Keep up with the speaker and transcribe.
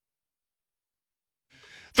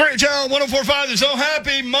3HL 104.5, the So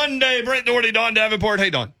Happy Monday. Brent Doherty, Don Davenport. Hey,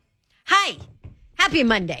 Don. Hi. Happy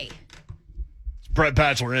Monday. It's Brett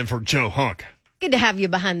Batchelor in for Joe Hunk. Good to have you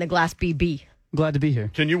behind the glass, BB. Glad to be here.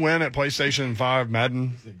 Can you win at PlayStation 5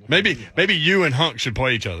 Madden? Maybe you and Hunk should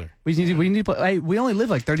play each other. We need to play. Hey, we only live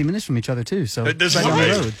like 30 minutes from each other, too. So This is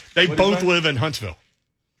amazing. They both live in Huntsville.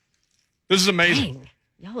 This is amazing. Dang.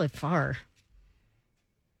 Y'all live far.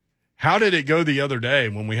 How did it go the other day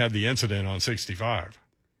when we had the incident on 65?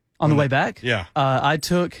 On the way back? Yeah. I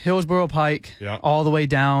took Hillsborough Pike all the way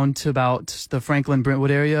down to about the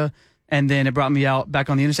Franklin-Brentwood area, and then it brought me out back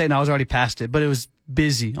on the interstate, and I was already past it, but it was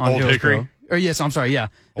busy on Old Hillsborough. Hickory? Or yes, I'm sorry, yeah.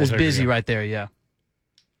 It was Old Hickory, busy yeah. right there, yeah.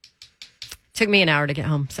 Took me an hour to get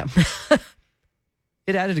home, so.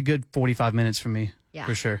 It added a good 45 minutes for me, Yeah.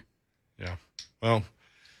 for sure. Yeah. Well,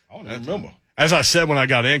 I don't even remember. as I said when I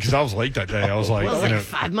got in, because I was late that day, I was like, Well, it was like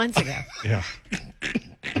 5 months ago. yeah.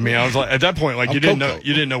 I mean, I was like, at that point, like I'm you didn't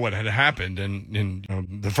Coco. know what had happened, and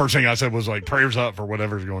the first thing I said was like, prayers up for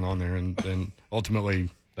whatever's going on there, and ultimately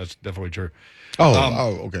that's definitely true.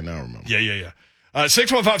 Okay, now I remember. Yeah.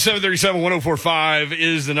 615-737-1045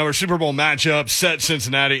 is the number. Super Bowl matchup set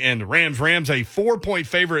Cincinnati and the Rams. Rams a 4-point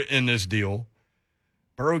favorite in this deal.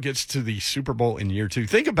 Burrow gets to the Super Bowl in year 2.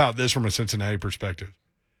 Think about this from a Cincinnati perspective.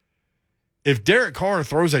 If Derek Carr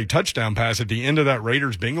throws a touchdown pass at the end of that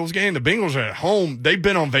Raiders-Bengals game, the Bengals are at home. They've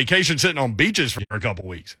been on vacation sitting on beaches for a couple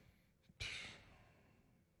weeks.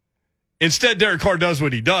 Instead, Derek Carr does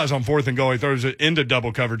what he does on 4th and goal. He throws it into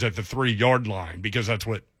double coverage at the 3-yard line because that's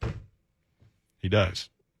what he does.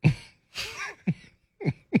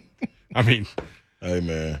 I mean, Hey,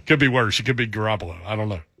 man. could be worse. It could be Garoppolo. I don't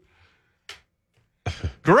know.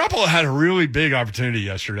 Garoppolo had a really big opportunity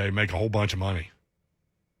yesterday to make a whole bunch of money.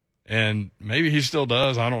 And maybe he still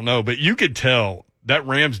does. I don't know. But you could tell that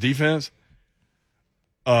Rams defense.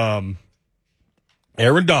 Aaron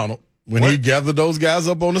Donald, when he gathered those guys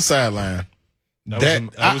up on the sideline.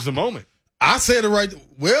 That was the moment. I said it right.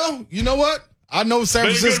 Well, you know what? I know San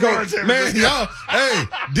Francisco. Man, y'all. Hey,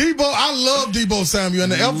 Debo, I love Debo Samuel.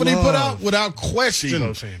 And the effort he put out, without question.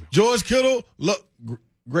 Debo Samuel. George Kittle, look,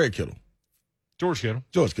 Greg Kittle. George Kittle.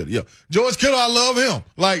 George Kittle, yeah. George Kittle, I love him.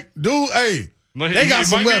 Like, dude, hey, they got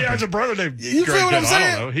some He has weapons. a brother named You Greg feel what I'm Kittle. I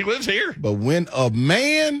saying? don't know. He lives here. But when a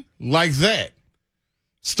man like that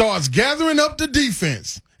starts gathering up the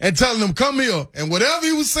defense and telling them, come here, and whatever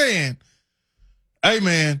he was saying, hey,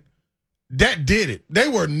 man, that did it. They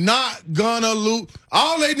were not gonna lose.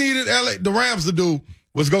 All they needed the Rams to do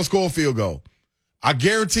was go score a field goal. I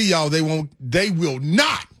guarantee y'all they will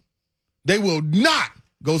not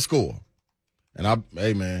go score. And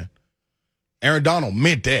hey man, Aaron Donald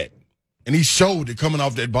meant that. And he showed it coming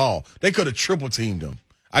off that ball. They could have triple teamed him.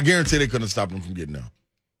 I guarantee they couldn't have stopped him from getting there.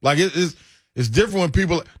 Like it's different when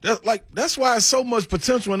people that's why it's so much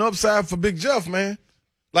potential and upside for Big Jeff, man.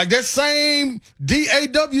 Like that same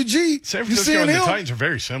DAWG. San You Francisco seeing and the him? Titans are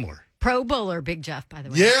very similar. Pro Bowler Big Jeff, by the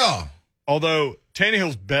way. Yeah. Although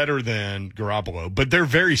Tannehill's better than Garoppolo, but they're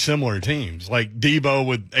very similar teams. Like Debo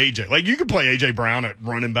with AJ. Like you could play AJ Brown at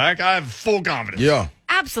running back. I have full confidence. Yeah.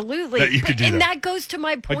 Absolutely. That you could do and that. that goes to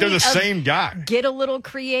my point. Like they're the of same guy. Get a little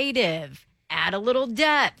creative. Add a little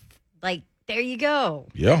depth. Like, there you go.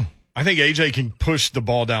 Yeah. I think AJ can push the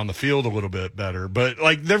ball down the field a little bit better, but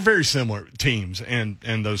like they're very similar teams, and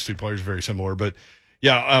those two players are very similar. But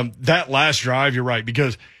yeah, that last drive, you're right,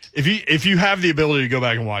 because if you have the ability to go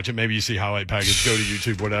back and watch it, maybe you see highlight package, go to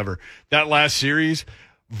YouTube, whatever. That last series,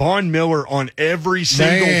 Von Miller on every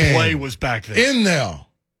single play was back there. In there.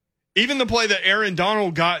 Even the play that Aaron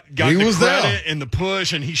Donald got He the was credit there. and the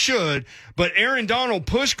push, and he should, but Aaron Donald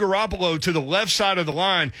pushed Garoppolo to the left side of the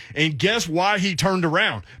line, and guess why he turned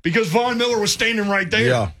around? Because Von Miller was standing right there.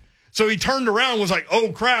 Yeah. So he turned around, was like,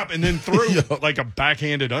 oh, crap, and then threw like a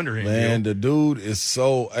backhanded underhand. Man, the dude is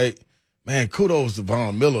so man, kudos to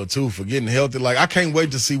Von Miller, too, for getting healthy. Like, I can't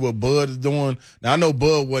wait to see what Bud is doing. Now, I know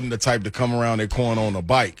Bud wasn't the type to come around that corner on a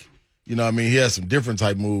bike. You know what I mean? He has some different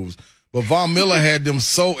type moves. But Von Miller had them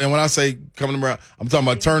so, and when I say coming around, I'm talking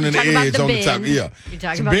about turning the edge on the top. Yeah. You're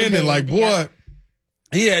talking So about the bending, bend, like, boy, yeah.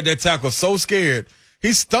 he had that tackle so scared.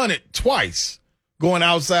 He stunned it twice going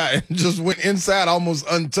outside and just went inside almost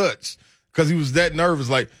untouched because he was that nervous.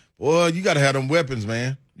 Like, boy, you got to have them weapons,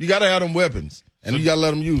 man. You got to have them weapons, and you got to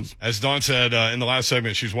let them use. As Dawn said in the last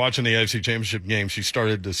segment, she's watching the AFC Championship game. She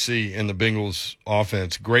started to see in the Bengals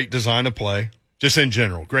offense great design of play. Just in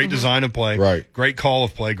general, great design of play, Right. Great call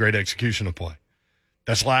of play, great execution of play.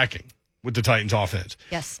 That's lacking with the Titans offense.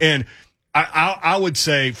 Yes. And I would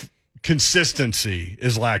say consistency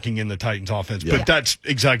is lacking in the Titans offense, Yeah. but that's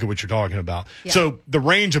exactly what you're talking about. Yeah. So the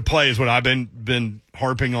range of play is what I've been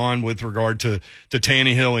harping on with regard to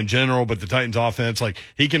Tannehill in general, but the Titans offense, like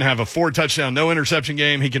he can have a 4 touchdown, no interception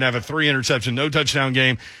game. He can have a 3 interception, no touchdown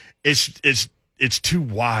game. It's too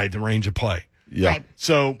wide, the range of play. Yeah. Right.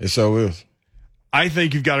 So It so is. I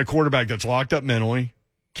think you've got a quarterback that's locked up mentally.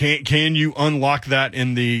 Can you unlock that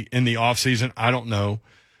in the offseason? I don't know.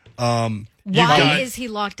 Why is he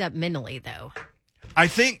locked up mentally, though? I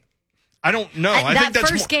don't know. I that think that's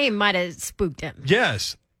first game might have spooked him.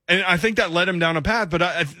 Yes. And I think that led him down a path, but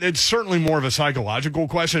it's certainly more of a psychological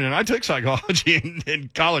question. And I took psychology in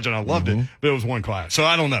college, and I loved it, but it was one class. So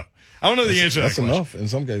I don't know. I don't know the answer to that That's question. enough in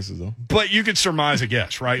some cases, though. But you could surmise a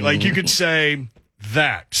guess, right? Like you could say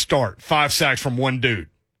that start 5 sacks from one dude,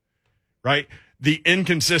 right? The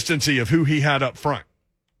inconsistency of who he had up front.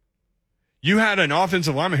 You had an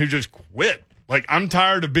offensive lineman who just quit. Like, I'm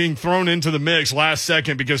tired of being thrown into the mix last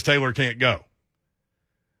second because Taylor can't go.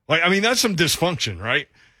 Like, I mean, that's some dysfunction, right?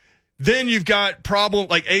 Then you've got problem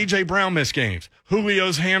like A.J. Brown missed games,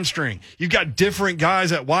 Julio's hamstring. You've got different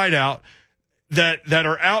guys at wideout that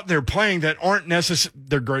are out there playing that aren't necessary.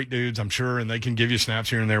 They're great dudes, I'm sure, and they can give you snaps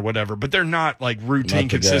here and there, whatever. But they're not like routine,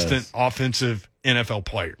 consistent offensive NFL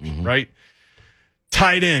players, right?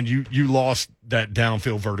 Tight end, you lost that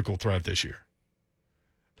downfield vertical threat this year.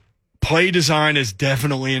 Play design is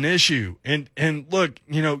definitely an issue. And look,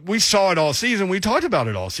 we saw it all season. We talked about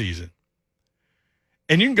it all season.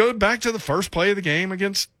 And you can go back to the first play of the game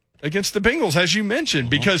against the Bengals, as you mentioned,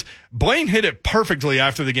 because Blaine hit it perfectly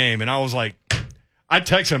after the game. And I was like, I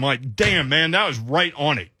texted him like, damn, man, that was right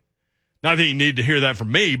on it. Not that you need to hear that from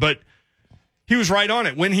me, but he was right on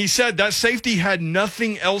it. When he said that safety had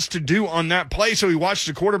nothing else to do on that play, so he watched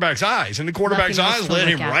the quarterback's eyes, and the quarterback's eyes led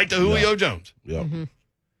him right to Julio Jones. Yeah.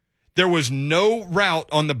 There was no route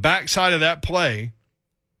on the backside of that play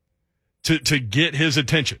to get his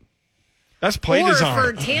attention. That's play design. Or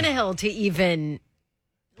for Tannehill to even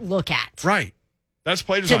look at. Right. That's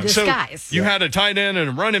play design. disguise. So you had a tight end and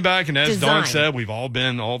a running back, and as Don Design. said, we've all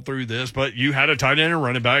been all through this, but you had a tight end and a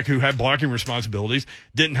running back who had blocking responsibilities,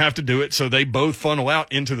 didn't have to do it, so they both funnel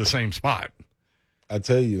out into the same spot. I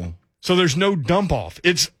tell you. So there's no dump off.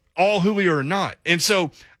 It's all Julio or not. And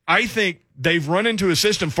so I think they've run into a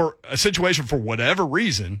situation for whatever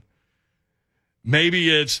reason. Maybe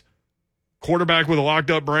it's quarterback with a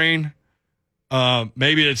locked up brain.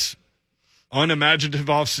 Maybe it's unimaginative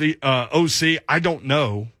OC. I don't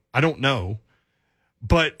know.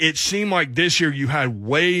 But it seemed like this year you had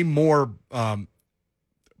way more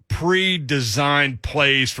pre-designed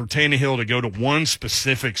plays for Tannehill to go to one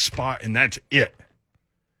specific spot, and that's it.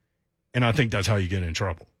 And I think that's how you get in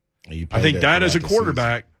trouble. I think that as a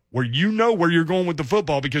quarterback, where you know where you're going with the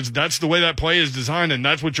football because that's the way that play is designed and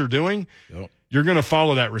that's what you're doing, you're going to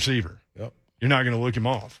follow that receiver. Yep. You're not going to look him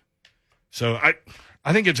off. So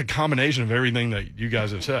I think it's a combination of everything that you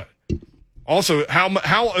guys have said. Also,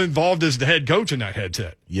 how involved is the head coach in that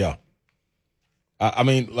headset? Yeah. I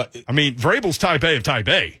mean, Vrabel's type A of type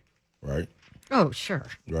A. Right. Oh, sure.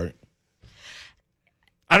 Right.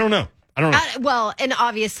 I don't know. Well, and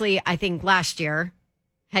obviously, I think last year,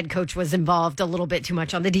 head coach was involved a little bit too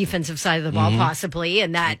much on the defensive side of the ball, possibly,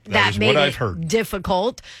 and that made it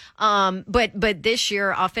difficult. But this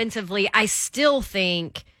year, offensively, I still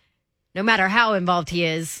think, no matter how involved he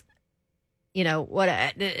is, no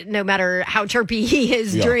matter how chirpy he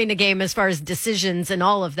is during the game as far as decisions and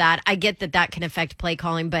all of that, I get that can affect play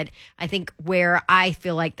calling. But I think where I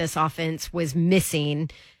feel like this offense was missing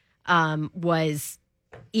was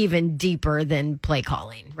even deeper than play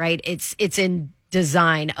calling, right? It's in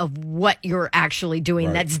design of what you're actually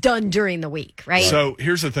doing that's done during the week, right? So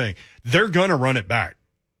here's the thing. They're going to run it back.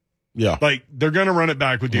 Yeah. Like, they're going to run it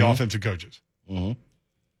back with the offensive coaches. Mm-hmm.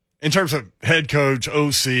 In terms of head coach,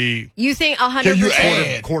 OC. You think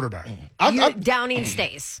 100% quarterback. Downing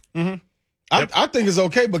stays. Mm-hmm. I think it's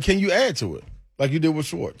okay, but can you add to it like you did with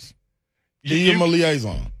Schwartz? Give him a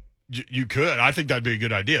liaison. You could. I think that'd be a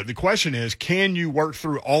good idea. The question is, can you work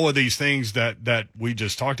through all of these things that we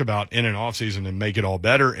just talked about in an offseason and make it all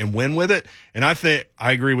better and win with it? And I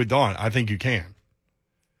agree with Dawn. I think you can.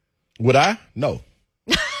 Would I? No.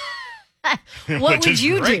 What would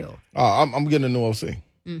you do? I'm getting a new OC.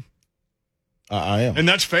 I am. And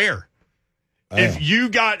that's fair. If you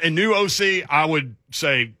got a new OC, I would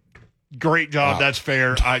say, great job. That's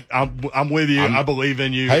fair. I'm with you. I believe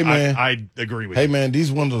in you. Hey, man. I agree with you. Hey, man, these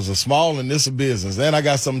windows are small and this is business. And I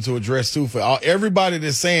got something to address, too, for everybody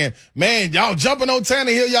that's saying, man, y'all jumping on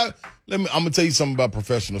Tannehill. I'm going to tell you something about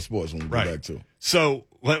professional sports when we get back to. So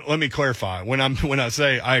let me clarify. When I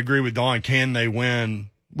say I agree with Dawn, can they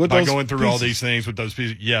win By going through all these things with those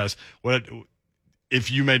pieces, yes. What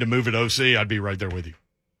if you made a move at OC? I'd be right there with you.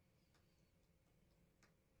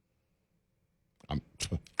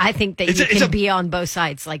 I think that you can be on both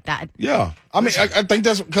sides like that. Yeah. I mean, I think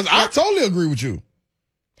that's because I totally agree with you.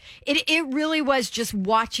 It really was just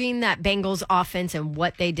watching that Bengals offense and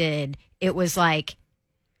what they did. It was like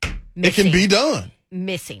missing. It can be done.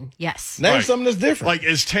 Missing, yes. Name something that's different. Like,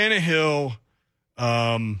 is Tannehill,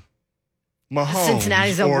 Mahomes,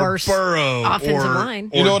 Cincinnati's a worse Burrow, offensive line.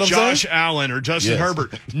 Or you know what I'm Josh saying? Allen or Justin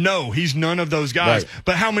Herbert? No, he's none of those guys. Right.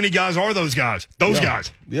 But how many guys are those guys? Those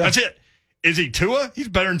guys. Yeah. That's it. Is he Tua? He's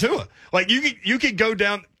better than Tua. Like, you could go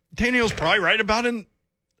down. Tannehill's probably right about a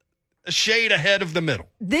shade ahead of the middle.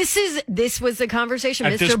 This was the conversation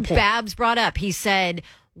At Mr. Babs brought up. He said,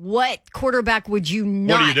 "What quarterback would you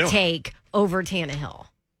not take over Tannehill?"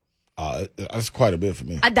 That's quite a bit for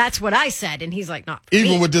me. That's what I said, and he's like, "Not for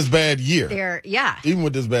even me." with this bad year. Even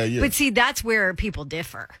with this bad year. But see, that's where people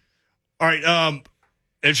differ. All right,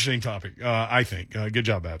 interesting topic. I think. Good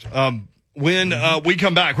job, Babs. When we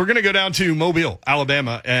come back, we're going to go down to Mobile,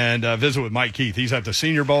 Alabama, and visit with Mike Keith. He's at the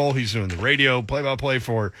Senior Bowl. He's doing the radio play-by-play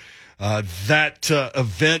for that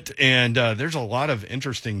event, and there's a lot of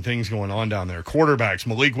interesting things going on down there. Quarterbacks,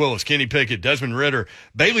 Malik Willis, Kenny Pickett, Desmond Ridder,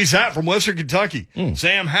 Bailey Zapp from Western Kentucky,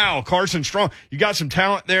 Sam Howell, Carson Strong. You got some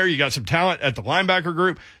talent there. You got some talent at the linebacker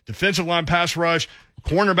group, defensive line pass rush,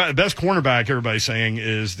 cornerback. The best cornerback, everybody's saying,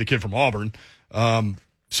 is the kid from Auburn.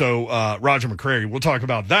 So Roger McCreary. We'll talk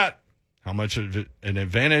about that. How much of an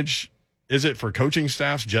advantage is it for coaching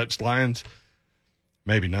staffs, Jets, Lions?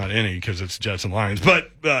 Maybe not any because it's Jets and Lions.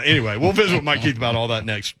 But anyway, we'll visit with Mike Keith about all that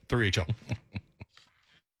next. 3HL.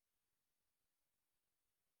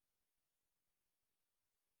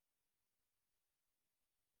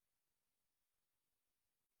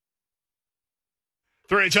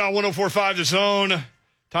 HL 104.5 The Zone.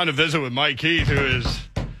 Time to visit with Mike Keith, who is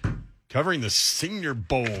covering the Senior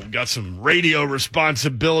Bowl. Got some radio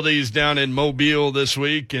responsibilities down in Mobile this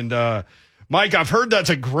week. And, Mike, I've heard that's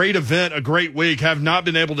a great event, a great week. Have not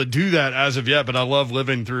been able to do that as of yet, but I love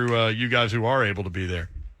living through you guys who are able to be there.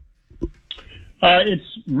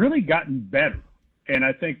 It's really gotten better. And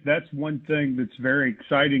I think that's one thing that's very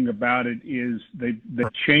exciting about it is they've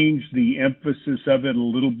changed the emphasis of it a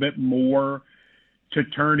little bit more to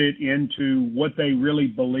turn it into what they really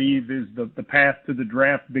believe is the path to the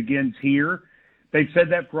draft begins here. They've said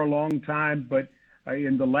that for a long time, but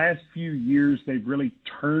in the last few years, they've really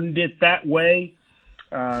turned it that way.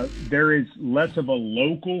 There is less of a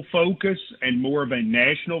local focus and more of a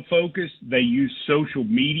national focus. They use social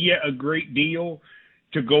media a great deal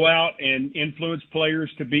to go out and influence players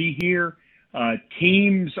to be here.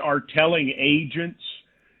 Teams are telling agents,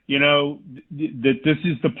 that this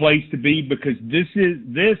is the place to be because this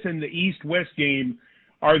and the East-West game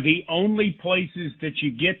are the only places that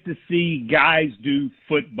you get to see guys do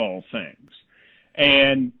football things.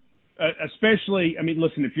 And especially,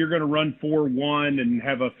 listen, if you're going to run 4.1 and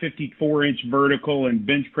have a 54-inch vertical and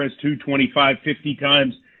bench press 225 50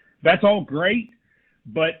 times, that's all great,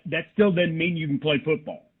 but that still doesn't mean you can play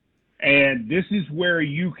football. And this is where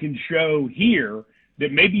you can show here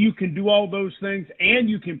that maybe you can do all those things and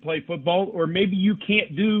you can play football, or maybe you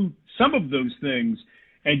can't do some of those things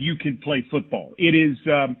and you can play football. It's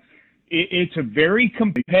a very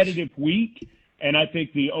competitive week, and I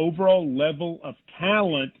think the overall level of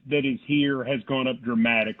talent that is here has gone up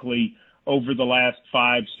dramatically over the last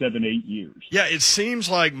 5, 7, 8 years. Yeah, it seems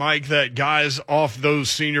like, Mike, that guys off those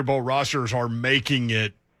Senior Bowl rosters are making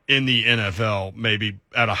it in the NFL maybe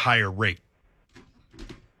at a higher rate.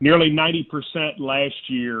 Nearly 90% last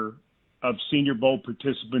year of Senior Bowl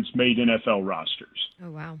participants made NFL rosters. Oh,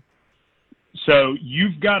 wow. So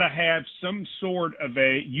you've got to have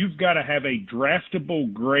you've got to have a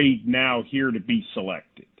draftable grade now here to be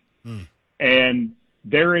selected. And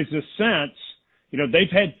there is a sense, they've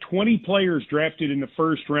had 20 players drafted in the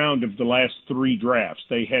first round of the last 3 drafts.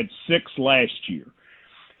 They had 6 last year.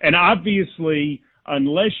 And obviously,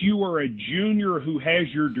 unless you are a junior who has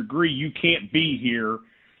your degree, you can't be here.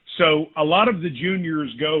 So a lot of the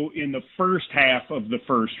juniors go in the first half of the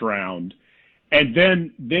first round. And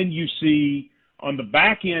then you see on the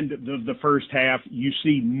back end of the first half, you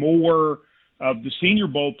see more of the Senior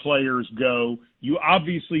Bowl players go. You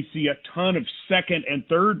obviously see a ton of second and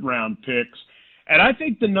third round picks. And I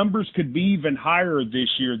think the numbers could be even higher this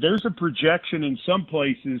year. There's a projection in some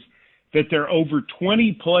places that there are over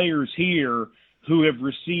 20 players here who have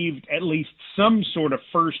received at least some sort of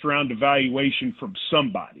first-round evaluation from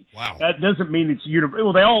somebody. Wow. That doesn't mean it's universal.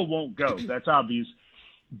 Well, they all won't go. That's obvious.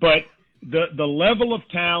 But the level of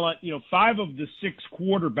talent, 5 of the 6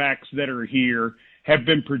 quarterbacks that are here have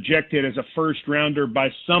been projected as a first rounder by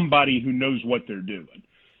somebody who knows what they're doing.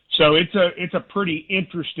 So it's a pretty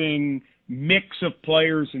interesting mix of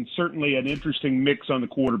players, and certainly an interesting mix on the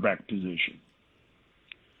quarterback position.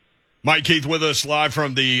 Mike Keith with us live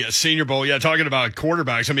from the Senior Bowl. Yeah, talking about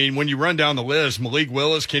quarterbacks. I mean, when you run down the list, Malik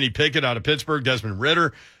Willis, Kenny Pickett out of Pittsburgh, Desmond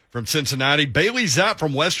Ridder from Cincinnati, Bailey Zapp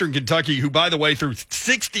from Western Kentucky, who, by the way, threw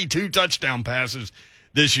 62 touchdown passes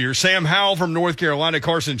this year, Sam Howell from North Carolina,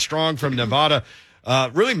 Carson Strong from Nevada.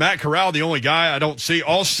 Really, Matt Corral, the only guy I don't see.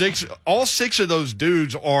 All six of those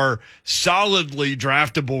dudes are solidly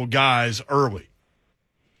draftable guys early.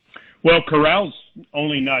 Well, Corral's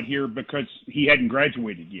only not here because he hadn't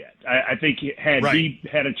graduated yet. I think had he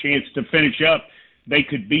had a chance to finish up, they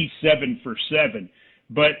could be 7 for 7.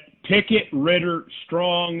 But Pickett, Ridder,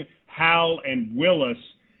 Strong, Howell, and Willis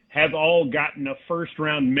have all gotten a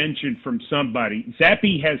first-round mention from somebody.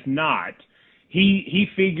 Zappe has not. He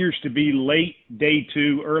figures to be late day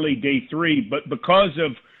 2, early day 3, but because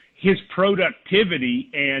of his productivity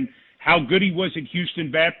and how good he was at Houston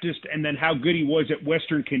Baptist and then how good he was at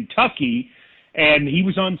Western Kentucky, and he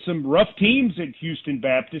was on some rough teams at Houston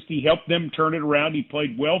Baptist. He helped them turn it around. He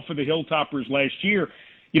played well for the Hilltoppers last year.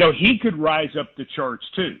 You know, he could rise up the charts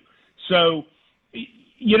too. So,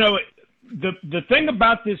 you know, the thing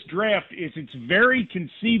about this draft is it's very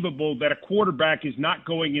conceivable that a quarterback is not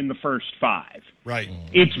going in the first 5. Right.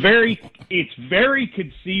 It's very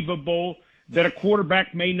conceivable that a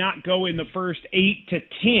quarterback may not go in the first 8 to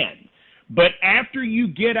 10. But after you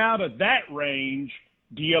get out of that range,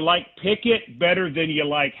 do you like Pickett better than you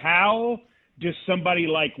like Howell? Does somebody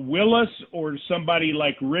like Willis or somebody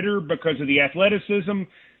like Ridder because of the athleticism?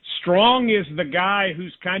 Strong is the guy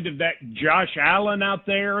who's kind of that Josh Allen out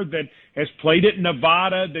there that has played at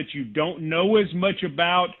Nevada that you don't know as much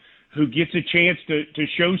about, who gets a chance to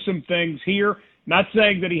show some things here. Not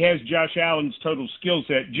saying that he has Josh Allen's total skill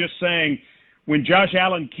set, just saying when Josh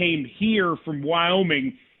Allen came here from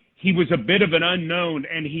Wyoming, he was a bit of an unknown,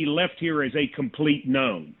 and he left here as a complete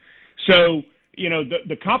known. So, you know,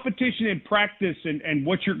 the competition in practice and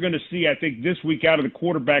what you're going to see, I think, this week out of the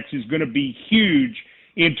quarterbacks is going to be huge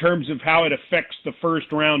in terms of how it affects the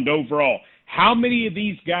first round overall. How many of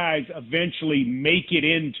these guys eventually make it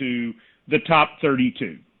into the top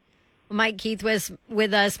 32? Mike Keith was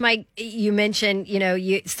with us. Mike, you mentioned, you know,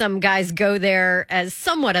 some guys go there as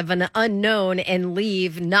somewhat of an unknown and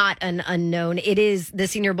leave not an unknown. It is the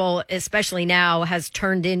Senior Bowl, especially now, has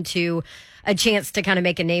turned into a chance to kind of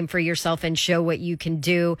make a name for yourself and show what you can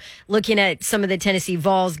do. Looking at some of the Tennessee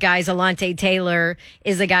Vols guys, Alontae Taylor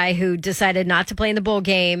is a guy who decided not to play in the bowl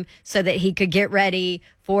game so that he could get ready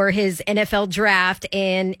for his NFL draft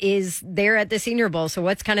and is there at the Senior Bowl. So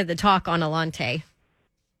what's kind of the talk on Alontae?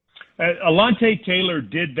 Alontae Taylor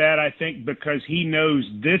did that, I think, because he knows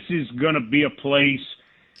this is going to be a place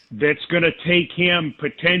that's going to take him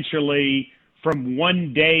potentially from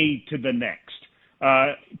one day to the next.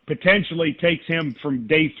 Potentially takes him from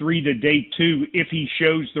day 3 to day 2 if he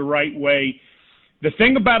shows the right way. The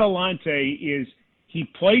thing about Alontae is he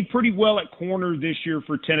played pretty well at corner this year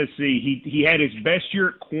for Tennessee. He had his best year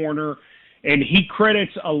at corner, and he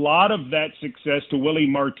credits a lot of that success to Willie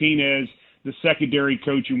Martinez, the secondary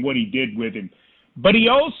coach, and what he did with him. But he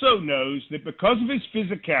also knows that because of his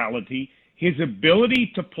physicality, his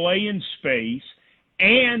ability to play in space,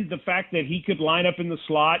 and the fact that he could line up in the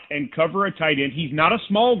slot and cover a tight end, he's not a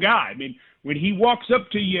small guy. I mean, when he walks up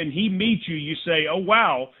to you and he meets you, you say, oh,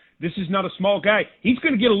 wow, this is not a small guy. He's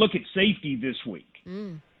going to get a look at safety this week.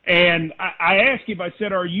 And I asked him, I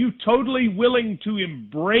said, are you totally willing to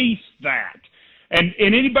embrace that? And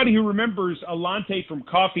anybody who remembers Alontae from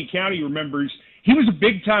Coffee County remembers he was a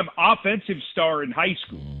big-time offensive star in high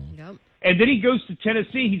school. Yep. And then he goes to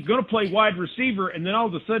Tennessee. He's going to play wide receiver, and then all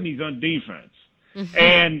of a sudden he's on defense.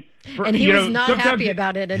 And he was not happy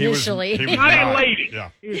about it initially. He was not elated.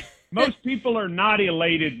 Yeah. Most people are not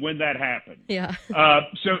elated when that happens. Yeah.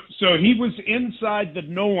 So he was inside the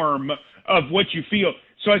norm of what you feel.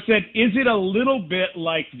 So I said, is it a little bit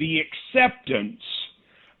like the acceptance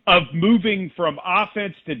of moving from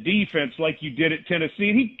offense to defense like you did at Tennessee?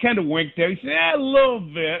 And he kind of winked there. He said, a little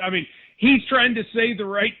bit. I mean, he's trying to say the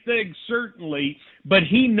right thing, certainly, but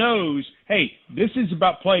he knows, hey, this is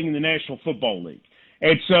about playing in the National Football League.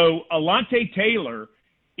 And so Alontae Taylor,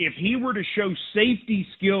 if he were to show safety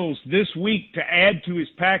skills this week to add to his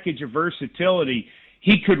package of versatility,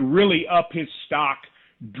 he could really up his stock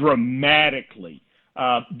dramatically.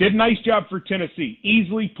 Did a nice job for Tennessee.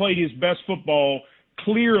 Easily played his best football,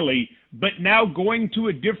 clearly, but now going to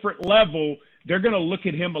a different level, they're going to look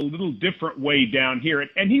at him a little different way down here,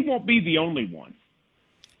 and he won't be the only one.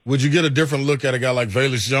 Would you get a different look at a guy like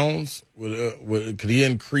Velus Jones? Could he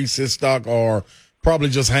increase his stock or probably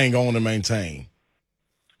just hang on and maintain?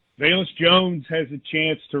 Velus Jones has a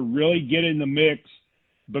chance to really get in the mix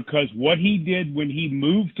because what he did when he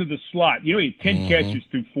moved to the slot, he had 10 catches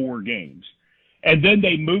through 4 games. And then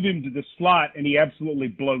they move him to the slot, and he absolutely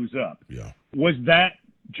blows up. Yeah. Was that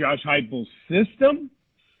Josh Heupel's system?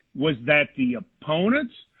 Was that the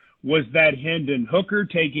opponents? Was that Hendon Hooker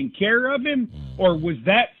taking care of him? Or was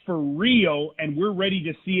that for real, and we're ready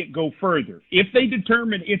to see it go further? If they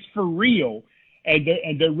determine it's for real and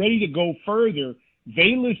they're ready to go further,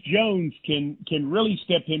 Velus Jones can really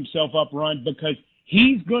step himself up, Ron, because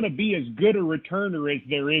he's going to be as good a returner as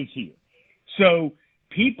there is here. So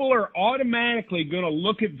people are automatically going to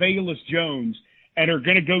look at Velus Jones and are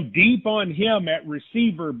going to go deep on him at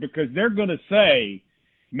receiver because they're going to say,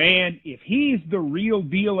 man, if he's the real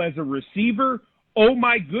deal as a receiver, oh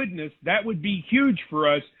my goodness, that would be huge for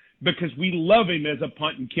us because we love him as a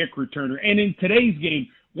punt and kick returner. And in today's game,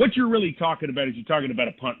 what you're really talking about is you're talking about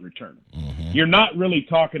a punt returner. You're not really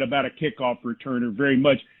talking about a kickoff returner very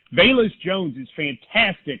much. Velus Jones is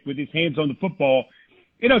fantastic with his hands on the football.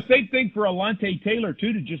 Same thing for Alontae Taylor,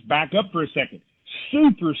 too, to just back up for a second.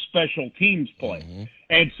 Super special teams play.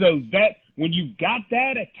 And so that when you've got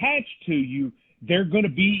that attached to you, they're going to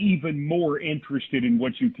be even more interested in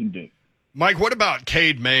what you can do. Mike, what about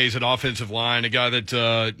Cade Mays at offensive line, a guy that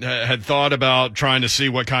had thought about trying to see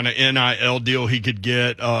what kind of NIL deal he could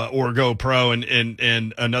get or go pro,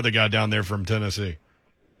 and another guy down there from Tennessee?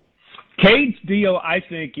 Cade's deal, I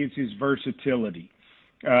think, is his versatility.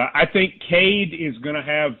 I think Cade is going to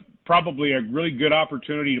have probably a really good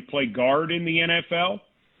opportunity to play guard in the NFL,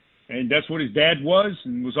 and that's what his dad was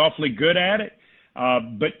and was awfully good at it.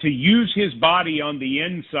 But to use his body on the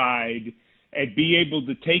inside and be able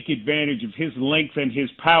to take advantage of his length and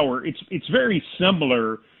his power, it's very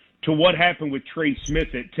similar to what happened with Trey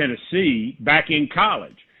Smith at Tennessee back in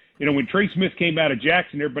college. When Trey Smith came out of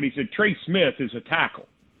Jackson, everybody said Trey Smith is a tackle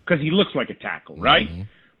because he looks like a tackle, right?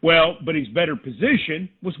 Well, but his better position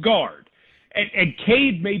was guard. And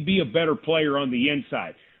Cade may be a better player on the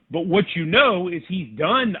inside. But what is he's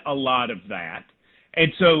done a lot of that.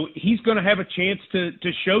 And so he's going to have a chance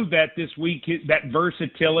to show that this week, that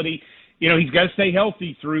versatility. He's got to stay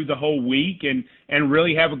healthy through the whole week and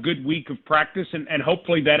really have a good week of practice. And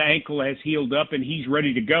hopefully that ankle has healed up and he's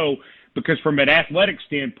ready to go because from an athletic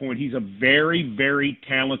standpoint, he's a very, very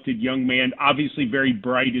talented young man, obviously very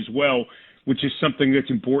bright as well, which is something that's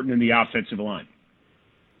important in the offensive line.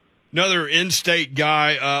 Another in-state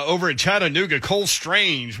guy over at Chattanooga, Cole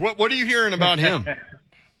Strange. What are you hearing about him?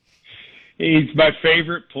 He's my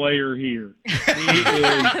favorite player here. He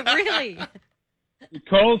is really?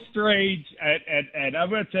 Cole Strange, and I'm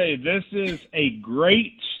going to tell you, this is a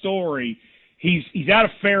great story. He's out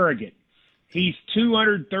of Farragut. He's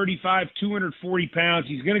 235, 240 pounds.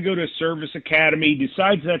 He's going to go to a service academy.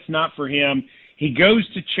 Decides that's not for him. He goes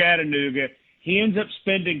to Chattanooga. He ends up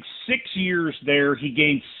spending 6 years there. He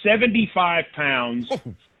gains 75 pounds.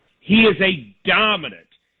 He is a dominant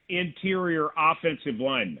interior offensive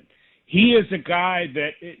lineman. He is a guy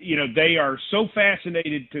that, they are so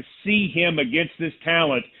fascinated to see him against this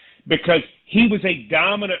talent because he was a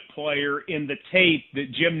dominant player in the tape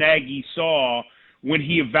that Jim Nagy saw when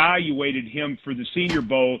he evaluated him for the Senior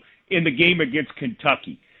Bowl in the game against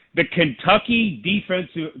Kentucky. The Kentucky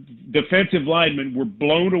defensive linemen were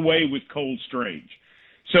blown away with Cole Strange.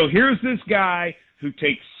 So here's this guy who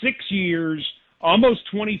takes 6 years, almost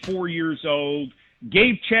 24 years old,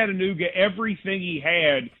 gave Chattanooga everything he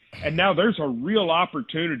had, and now there's a real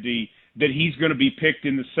opportunity that he's going to be picked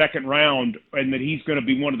in the second round and that he's going to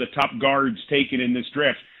be one of the top guards taken in this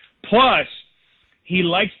draft. Plus, he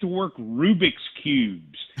likes to work Rubik's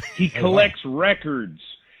Cubes. He collects records.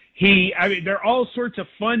 There are all sorts of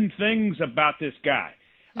fun things about this guy.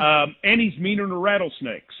 And he's meaner than a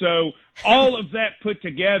rattlesnake. So all of that put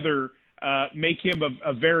together make him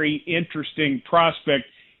a very interesting prospect.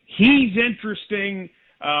 He's interesting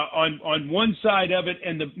on one side of it,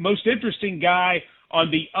 and the most interesting guy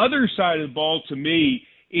on the other side of the ball to me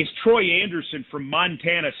is Troy Anderson from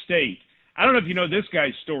Montana State. I don't know if you know this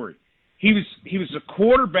guy's story. He was a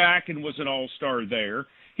quarterback and was an all-star there.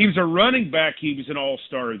 He was a running back. He was an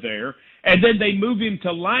all-star there. And then they move him to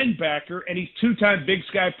linebacker, and he's two-time Big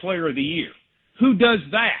Sky Player of the Year. Who does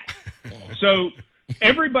that? So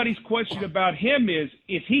everybody's question about him is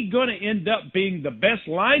he going to end up being the best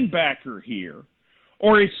linebacker here,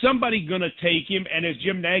 or is somebody going to take him, and as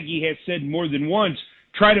Jim Nagy has said more than once,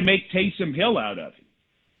 try to make Taysom Hill out of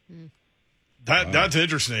him? That's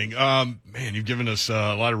interesting. Man, you've given us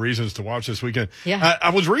a lot of reasons to watch this weekend. Yeah.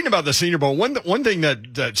 I was reading about the Senior Bowl. One thing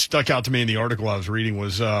that stuck out to me in the article I was reading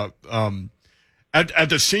was at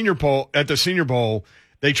the Senior Bowl,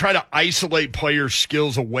 they try to isolate players'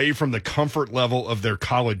 skills away from the comfort level of their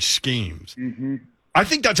college schemes. Mm-hmm. I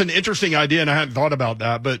think that's an interesting idea, and I hadn't thought about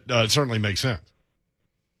that, but it certainly makes sense.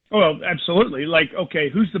 Well, absolutely. Like, okay,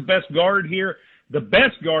 who's the best guard here? The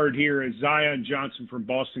best guard here is Zion Johnson from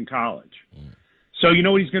Boston College. So you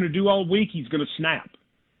know what he's going to do all week? He's going to snap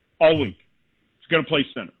all week. He's going to play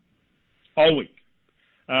center all week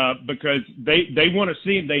because they want to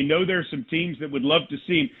see him. They know there's some teams that would love to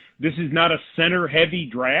see him. This is not a center-heavy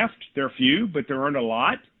draft. There are few, but there aren't a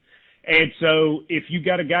lot. And so if you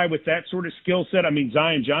got a guy with that sort of skill set, I mean,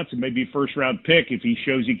 Zion Johnson may be a first-round pick if he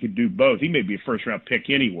shows he could do both. He may be a first-round pick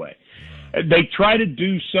anyway. They try to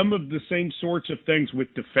do some of the same sorts of things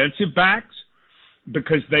with defensive backs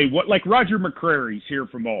because like Roger McCreary's here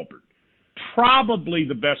from Auburn, probably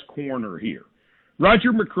the best corner here.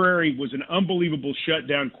 Roger McCreary was an unbelievable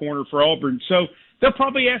shutdown corner for Auburn, so they'll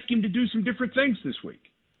probably ask him to do some different things this week.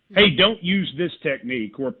 Hey, don't use this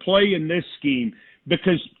technique or play in this scheme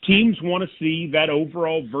because teams want to see that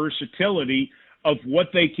overall versatility of what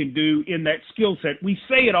they can do in that skill set. We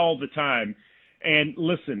say it all the time. And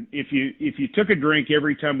listen, if you took a drink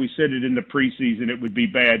every time we said it in the preseason, it would be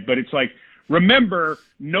bad. But it's like, remember,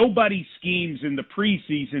 nobody schemes in the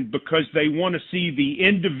preseason because they want to see the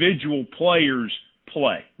individual players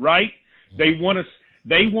play, right? They want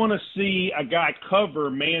to see a guy cover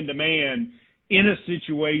man to man in a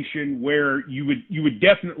situation where you would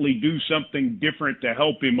definitely do something different to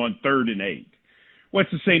help him on 3rd and 8. Well,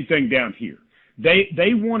 it's the same thing down here.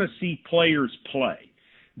 They want to see players play.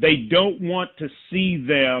 They don't want to see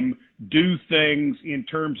them do things in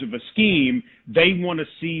terms of a scheme. They want to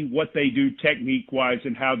see what they do technique-wise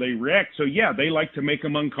and how they react. So, yeah, they like to make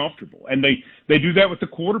them uncomfortable. And they do that with the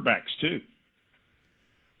quarterbacks, too.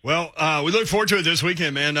 Well, we look forward to it this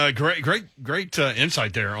weekend, man. Great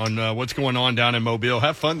insight there on what's going on down in Mobile.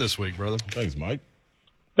 Have fun this week, brother. Thanks, Mike.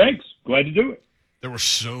 Thanks. Glad to do it. There were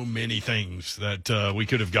so many things that we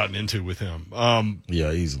could have gotten into with him.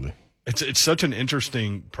 Yeah, easily. It's such an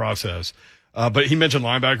interesting process. But he mentioned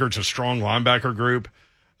linebacker. It's a strong linebacker group.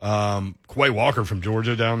 Quay Walker from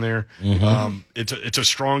Georgia down there. Mm-hmm. It's a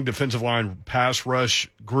strong defensive line pass rush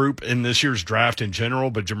group in this year's draft in general.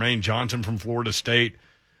 But Jermaine Johnson from Florida State,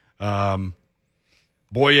 Boye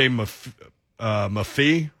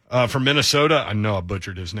Mafi from Minnesota. I know I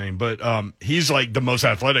butchered his name, but he's like the most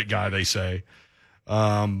athletic guy, they say.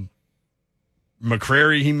 McCrary,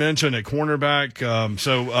 he mentioned at cornerback.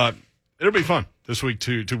 So it'll be fun this week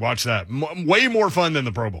to watch that. Way more fun than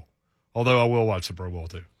the Pro Bowl. Although I will watch the Pro Bowl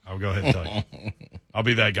too. I'll go ahead and tell you. I'll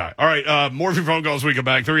be that guy. All right. More of your phone calls when we come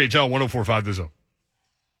back. 3HL 1045 The Zone.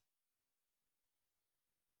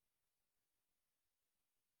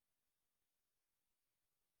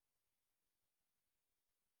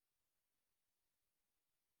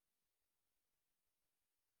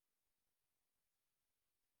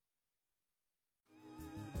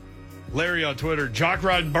 Larry on Twitter, jock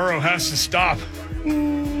riding Burrow has to stop.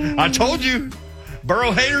 I told you,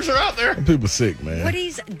 Burrow haters are out there. People sick, man. What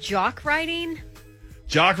is jock riding?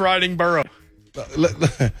 Jock riding Burrow.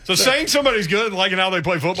 So saying somebody's good and liking how they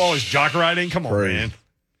play football is jock riding? Come on, man.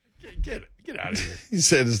 Get out of here. He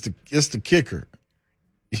said it's the kicker.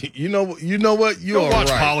 You know what? You're watch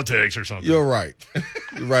right. Politics or something. You're right.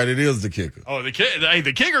 You're right. It is the kicker. Oh, the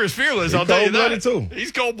kicker is fearless. I'll tell you that. Too.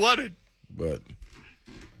 He's cold-blooded. But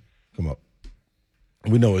come on,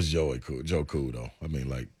 we know it's Joe Cool though. I mean,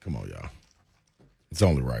 like, come on, y'all. It's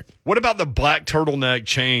only right. What about the black turtleneck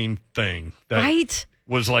chain thing? That right.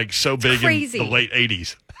 Was like so big in the late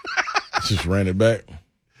 80s. Just ran it back.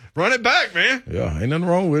 Run it back, man. Yeah, ain't nothing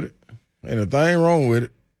wrong with it. Ain't a thing wrong with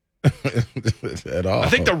it. At all. I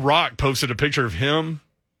think The Rock posted a picture of him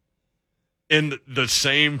in the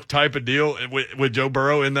same type of deal with Joe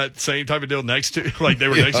Burrow in that same type of deal next to, like they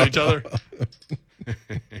were next to each other.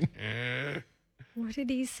 What did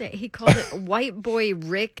he say? He called it White Boy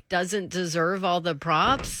Rick doesn't deserve all the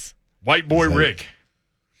props. White Boy Rick.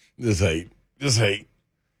 Just hate,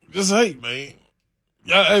 man.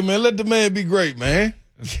 Hey, man, let the man be great, man.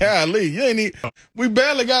 Golly, you ain't we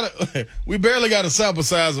barely got a sample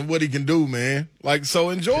size of what he can do, man. Like,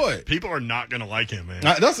 so enjoy it. People are not going to like him, man.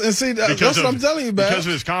 That's what I'm telling you about. Because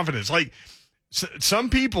of his confidence. Like,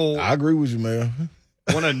 some people. I agree with you, man.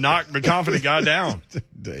 Want to knock the confident guy down.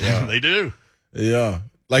 Yeah. They do. Yeah.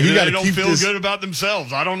 Like, he got to keep feel good about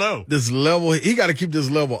themselves. I don't know. This level, he got to keep this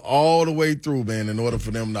level all the way through, man, in order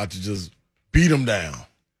for them not to just beat him down.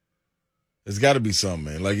 There's got to be something,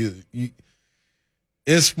 man. Like,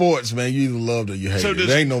 In sports, man, you either love it or you hate it. It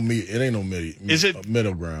ain't no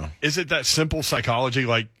middle ground. Is it that simple psychology,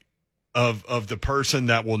 like of the person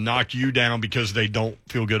that will knock you down because they don't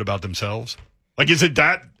feel good about themselves? Like, is it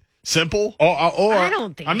that simple? Or I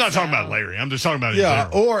don't think I'm not talking about Larry. I'm just talking about in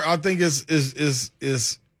general. Or I think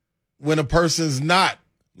is when a person's not,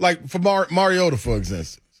 like for Mariota, for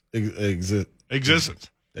existence.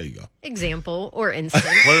 There you go. Example or instance.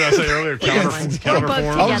 What did I say earlier?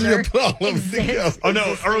 Counterform. Oh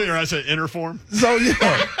no! Earlier I said interform. So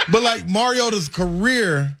yeah, but like Mariota's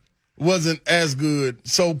career wasn't as good.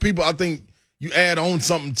 So people, I think you add on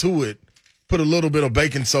something to it, put a little bit of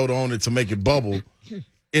baking soda on it to make it bubble,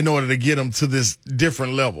 in order to get him to this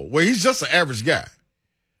different level where he's just an average guy.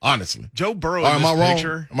 Honestly, Joe Burrow. Am I wrong?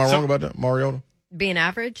 Am I wrong about that, Mariota? Being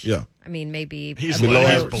average? Yeah. I mean, maybe he's below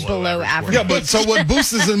average. Yeah, but so what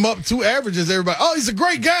boosts him up to average is everybody, oh, he's a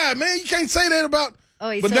great guy, man. You can't say that about.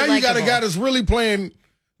 He's but so now likable. You got a guy that's really playing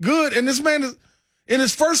good, and this man is in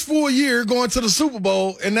his first full year going to the Super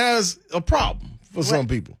Bowl, and that's a problem for some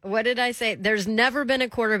people. What did I say? There's never been a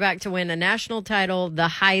quarterback to win a national title, the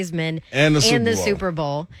Heisman, and the Super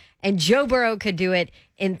Bowl. And Joe Burrow could do it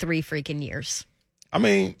in 3 freaking years. I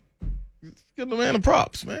mean, give the man the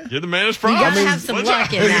props, man. Give the man his props. You got to have some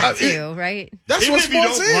luck in that, too, right? That's Even what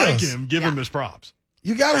sports if you don't like him, give him his props.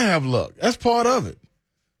 You got to have luck. That's part of it.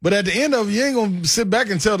 But at the end of it, you ain't going to sit back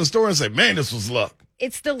and tell the story and say, man, this was luck.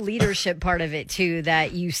 It's the leadership part of it, too,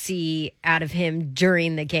 that you see out of him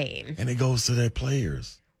during the game. And it goes to their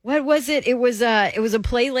players. What was it? It was a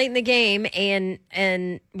play late in the game, and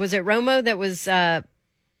was it Romo that was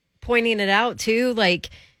pointing it out, too? Like,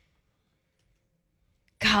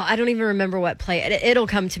 God, I don't even remember what play. It'll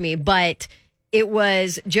come to me, but it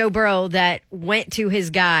was Joe Burrow that went to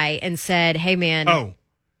his guy and said, hey, man. Oh,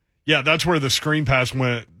 yeah, that's where the screen pass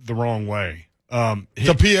went the wrong way.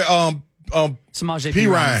 Samaje P.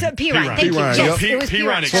 Ryan. Thank you. Yes, it was P.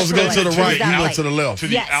 Ryan. Supposed to go to the right. He went to the left. To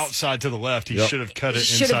the outside to the left. He should have cut it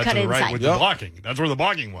inside to the right with the blocking. That's where the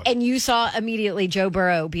blocking was. And you saw immediately Joe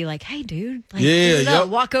Burrow be like, hey, dude. Like,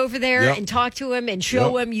 walk over there and talk to him and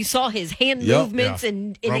show him. You saw his hand movements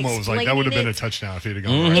and Romo was like, that would have been a touchdown if he'd have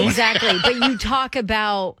gone right. Exactly. But you talk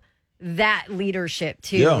about that leadership,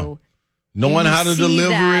 too. Yeah. Knowing how to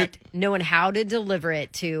deliver it. Knowing how to deliver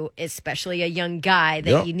it to especially a young guy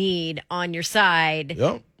that you need on your side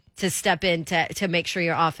to step in to make sure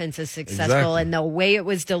your offense is successful. Exactly. And the way it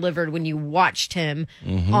was delivered when you watched him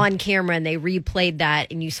on camera and they replayed that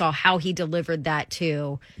and you saw how he delivered that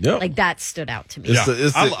too, like that stood out to me.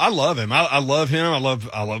 I love him. I love him. I love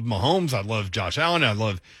Mahomes. I love Josh Allen. I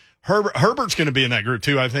love Herbert. Herbert's going to be in that group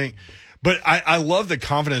too, I think. But I love the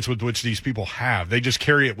confidence with which these people have. They just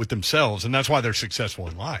carry it with themselves, and that's why they're successful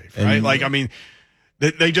in life, right? Like, I mean,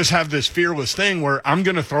 they just have this fearless thing where I'm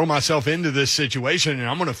going to throw myself into this situation, and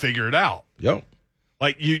I'm going to figure it out. Yep.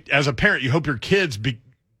 Like, you, as a parent, you hope your kids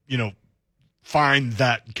find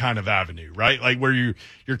that kind of avenue, right? Like, where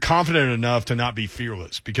you're confident enough to not be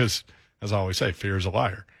fearless because, as I always say, fear is a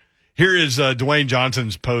liar. Here is Dwayne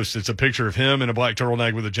Johnson's post. It's a picture of him in a black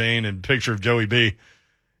turtleneck with a chain and a picture of Joey B.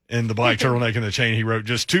 in the black turtleneck and the chain. He wrote,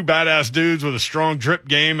 just 2 badass dudes with a strong drip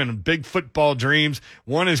game and big football dreams.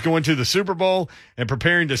 One is going to the Super Bowl and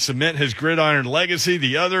preparing to cement his gridiron legacy.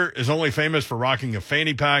 The other is only famous for rocking a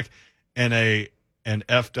fanny pack and an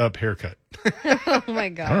effed up haircut. Oh, my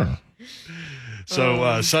God.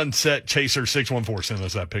 So Sunset Chaser 614 sent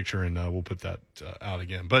us that picture, and we'll put that out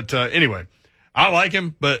again. But anyway, I like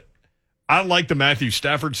him, but I like the Matthew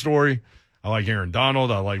Stafford story. I like Aaron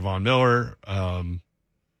Donald. I like Von Miller.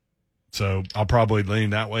 So I'll probably lean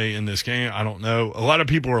that way in this game. I don't know. A lot of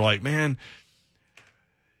people are like, man,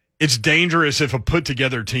 it's dangerous if a put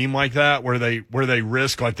together team like that where they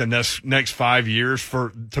risk like the next 5 years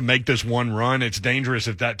to make this one run. It's dangerous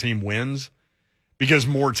if that team wins because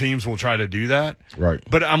more teams will try to do that. Right.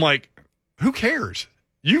 But I'm like, who cares?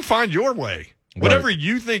 You find your way. Right. Whatever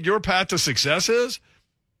you think your path to success is,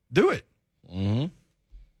 do it. Mm-hmm.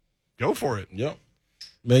 Go for it. Yep.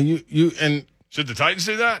 Man, you and should the Titans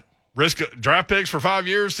do that? Risk draft picks for 5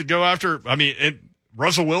 years to go after,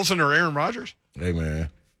 Russell Wilson or Aaron Rodgers? Hey, man.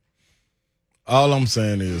 All I'm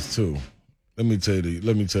saying is, too, let me tell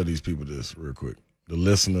these people this real quick. The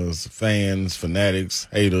listeners, fans, fanatics,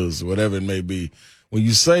 haters, whatever it may be. When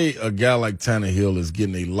you say a guy like Tannehill is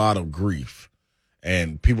getting a lot of grief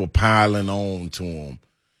and people piling on to him,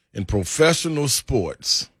 in professional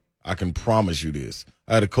sports, I can promise you this.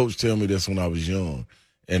 I had a coach tell me this when I was young,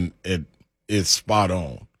 and it's spot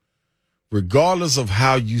on. Regardless of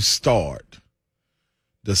how you start,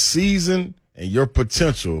 the season and your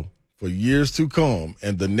potential for years to come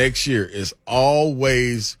and the next year is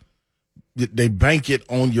always They bank it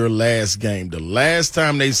on your last game, the last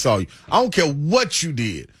time they saw you. I don't care what you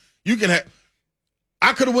did. You can have.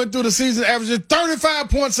 I could have went through the season averaging 35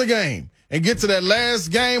 points a game and get to that last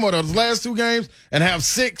game or those last 2 games and have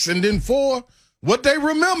 6 and then 4. What they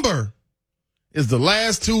remember is the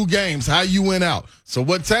last 2 games, how you went out. So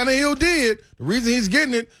what Tannehill did, the reason he's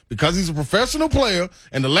getting it, because he's a professional player,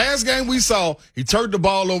 and the last game we saw, he turned the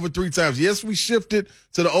ball over 3 times. Yes, we shifted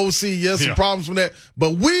to the OC. Yes, some problems with that.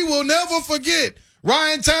 But we will never forget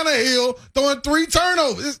Ryan Tannehill throwing 3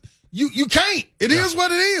 turnovers. You can't. It is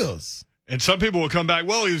what it is. And some people will come back,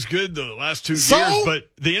 well, he was good the last 2 years, but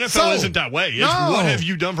the NFL isn't that way. It's what have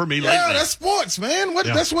you done for me lately? Yeah, that's sports, man.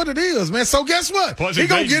 That's what it is, man. So guess what? He's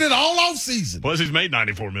going to get it all off season. Plus, he's made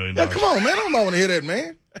 $94 million. Yeah, come on, man. I don't want to hear that,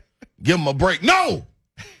 man. Give him a break. No.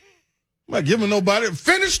 I'm not giving nobody.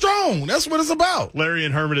 Finish strong. That's what it's about. Larry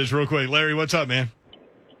and Hermitage, real quick. Larry, what's up, man?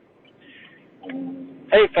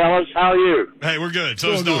 Hey, fellas. How are you? Hey, we're good.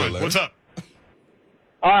 So is Don. What's up?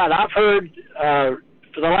 All right. I've heard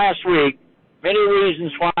for the last week many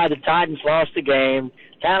reasons why the Titans lost the game.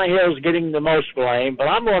 Tannehill's getting the most blame, but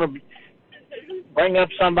I'm going to bring up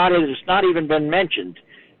somebody that's not even been mentioned,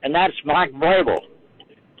 and that's Mike Vrabel.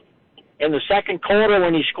 In the second quarter,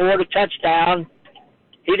 when he scored a touchdown,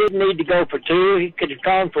 he didn't need to go for 2. He could have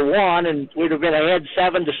gone for 1, and we'd have been ahead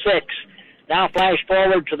 7-6. Now flash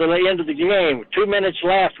forward to the end of the game. 2 minutes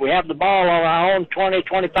left. We have the ball on our own 20,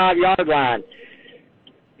 25-yard line.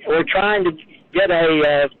 We're trying to get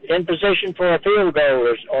in position for a field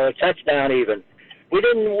goal or a touchdown even. We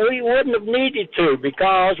wouldn't have needed to,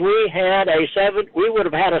 because we would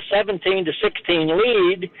have had a 17-16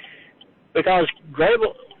 lead, because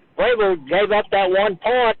Vrabel gave up that 1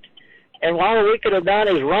 point, and all we could have done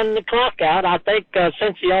is run the clock out. I think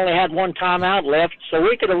since he only had 1 timeout left, so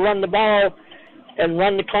we could have run the ball and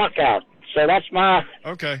run the clock out. So that's my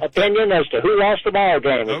opinion as to who lost the ball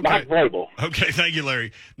game. It's Mike Vrabel. Okay, thank you,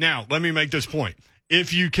 Larry. Now, let me make this point.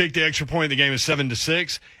 If you kick the extra point, the game is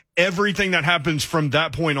 7-6. Everything that happens from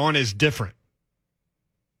that point on is different.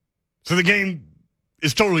 So the game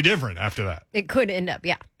is totally different after that. It could end up,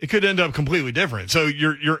 It could end up completely different. So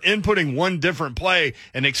you're inputting one different play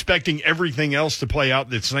and expecting everything else to play out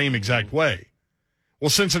the same exact way. Well,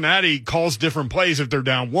 Cincinnati calls different plays if they're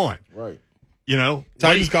down 1. Right. You know,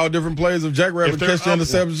 Titans call different plays if Jack Rabbit catch the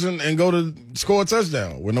interception and go to score a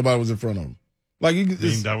touchdown when nobody was in front of him.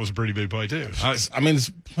 That was a pretty big play too. It's plenty.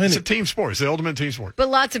 It's a team sport. It's the ultimate team sport. But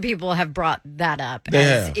lots of people have brought that up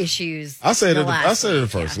as issues. I said it at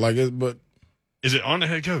first. But is it on the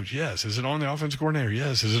head coach? Yes. Is it on the offensive coordinator?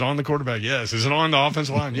 Yes. Is it on the quarterback? Yes. Is it on the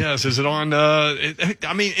offensive line? Yes. Is it on?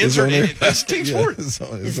 It's team sport.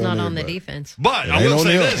 It's not on the defense. But I will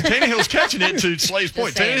say this: Tannehill's catching it. To Slay's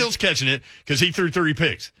point, Tannehill's catching it because he threw 3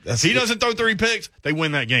 picks. He doesn't throw 3 picks, they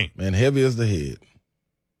win that game. Man, heavy as the head.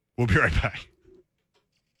 We'll be right back.